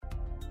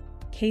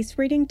Case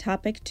Reading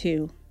Topic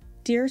 2,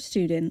 Dear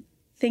Student,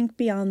 Think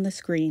Beyond the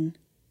Screen.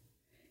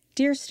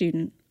 Dear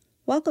Student,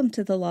 welcome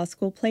to the Law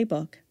School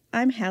Playbook.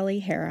 I'm Hallie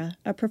Hara,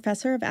 a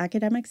professor of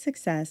academic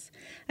success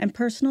and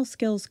personal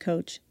skills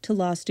coach to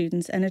law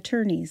students and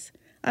attorneys.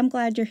 I'm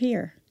glad you're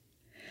here.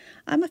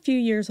 I'm a few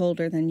years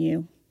older than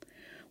you.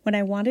 When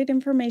I wanted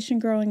information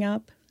growing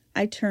up,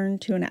 I turned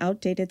to an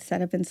outdated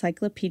set of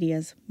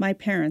encyclopedias my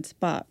parents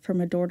bought from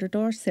a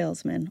door-to-door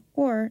salesman,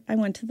 or I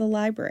went to the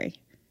library.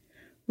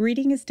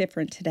 Reading is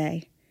different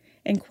today.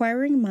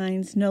 Inquiring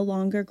minds no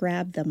longer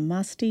grab the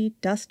musty,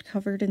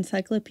 dust-covered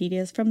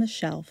encyclopedias from the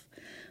shelf,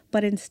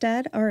 but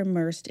instead are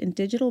immersed in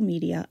digital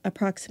media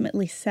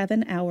approximately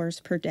 7 hours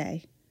per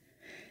day.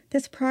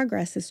 This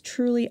progress is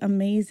truly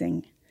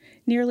amazing.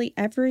 Nearly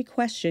every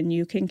question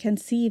you can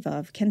conceive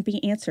of can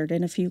be answered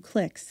in a few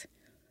clicks.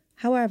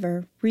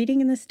 However, reading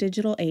in this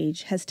digital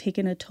age has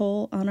taken a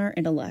toll on our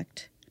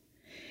intellect.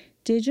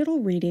 Digital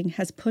reading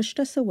has pushed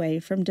us away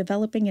from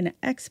developing into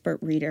expert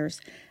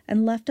readers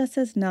and left us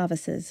as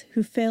novices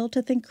who fail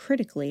to think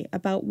critically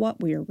about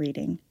what we are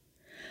reading.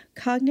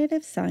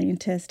 Cognitive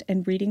scientist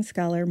and reading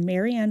scholar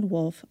Marianne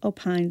Wolf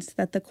opines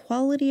that the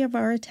quality of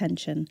our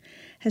attention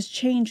has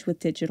changed with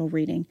digital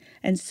reading,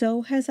 and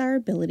so has our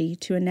ability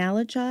to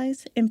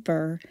analogize,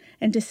 infer,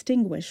 and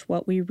distinguish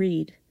what we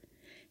read.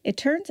 It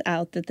turns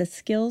out that the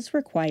skills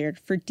required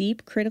for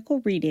deep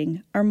critical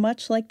reading are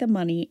much like the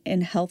money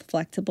in health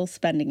flexible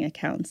spending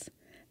accounts.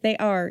 They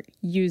are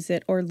use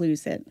it or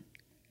lose it.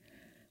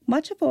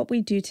 Much of what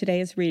we do today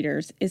as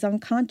readers is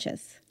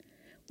unconscious.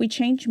 We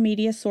change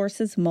media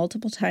sources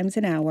multiple times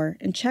an hour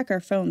and check our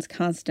phones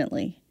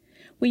constantly.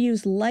 We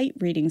use light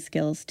reading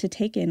skills to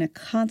take in a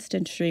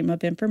constant stream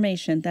of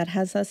information that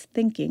has us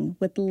thinking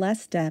with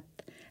less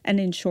depth and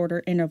in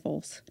shorter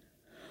intervals.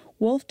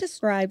 Wolf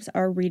describes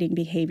our reading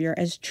behavior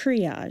as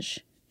triage.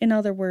 In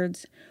other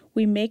words,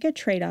 we make a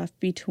trade-off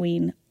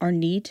between our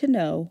need to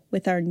know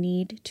with our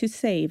need to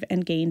save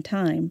and gain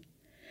time.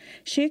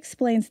 She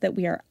explains that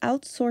we are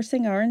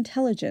outsourcing our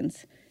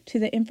intelligence to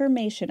the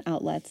information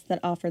outlets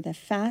that offer the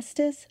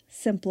fastest,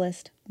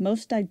 simplest,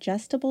 most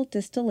digestible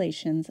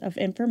distillations of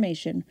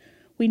information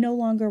we no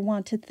longer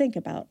want to think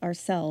about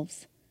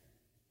ourselves.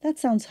 That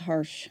sounds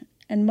harsh,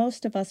 and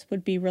most of us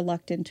would be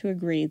reluctant to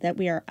agree that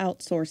we are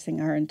outsourcing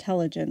our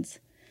intelligence.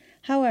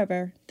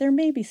 However, there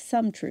may be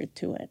some truth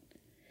to it.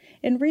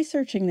 In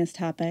researching this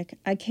topic,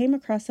 I came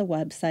across a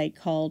website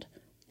called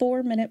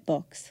 4-Minute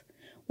Books,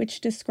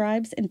 which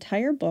describes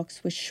entire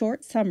books with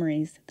short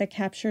summaries that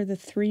capture the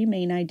 3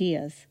 main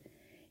ideas.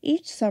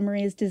 Each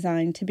summary is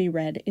designed to be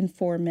read in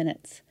 4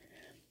 minutes.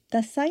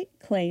 The site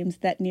claims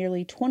that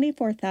nearly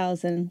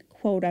 24,000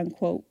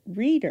 quote-unquote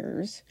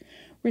readers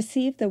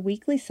receive the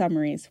weekly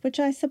summaries, which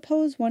I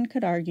suppose one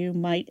could argue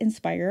might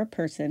inspire a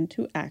person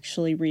to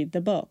actually read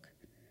the book.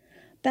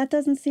 That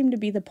doesn't seem to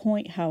be the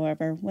point,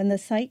 however, when the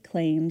site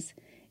claims,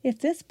 if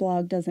this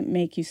blog doesn't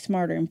make you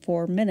smarter in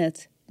 4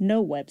 minutes,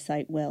 no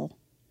website will.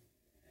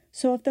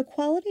 So if the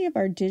quality of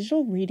our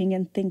digital reading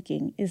and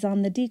thinking is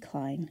on the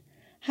decline,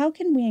 how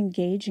can we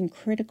engage in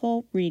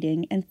critical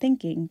reading and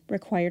thinking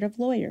required of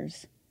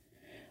lawyers?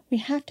 We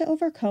have to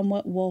overcome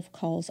what Wolf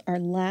calls our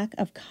lack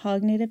of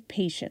cognitive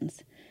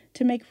patience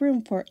to make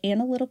room for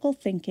analytical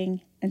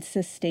thinking and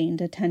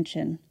sustained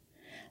attention.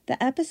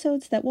 The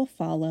episodes that will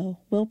follow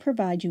will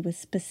provide you with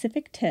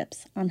specific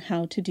tips on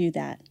how to do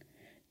that.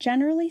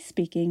 Generally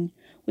speaking,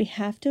 we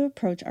have to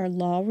approach our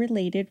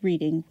law-related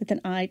reading with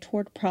an eye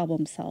toward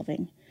problem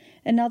solving.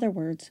 In other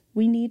words,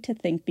 we need to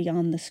think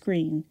beyond the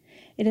screen.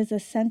 It is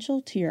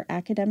essential to your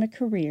academic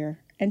career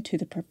and to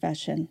the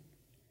profession.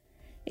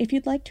 If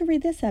you'd like to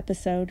read this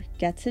episode,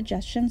 get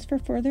suggestions for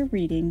further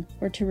reading,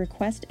 or to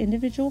request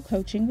individual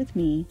coaching with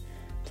me,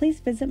 please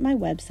visit my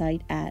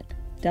website at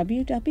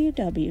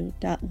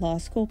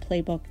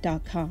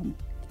www.lawschoolplaybook.com.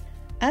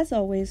 As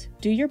always,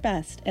 do your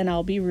best and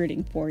I'll be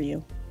rooting for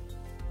you.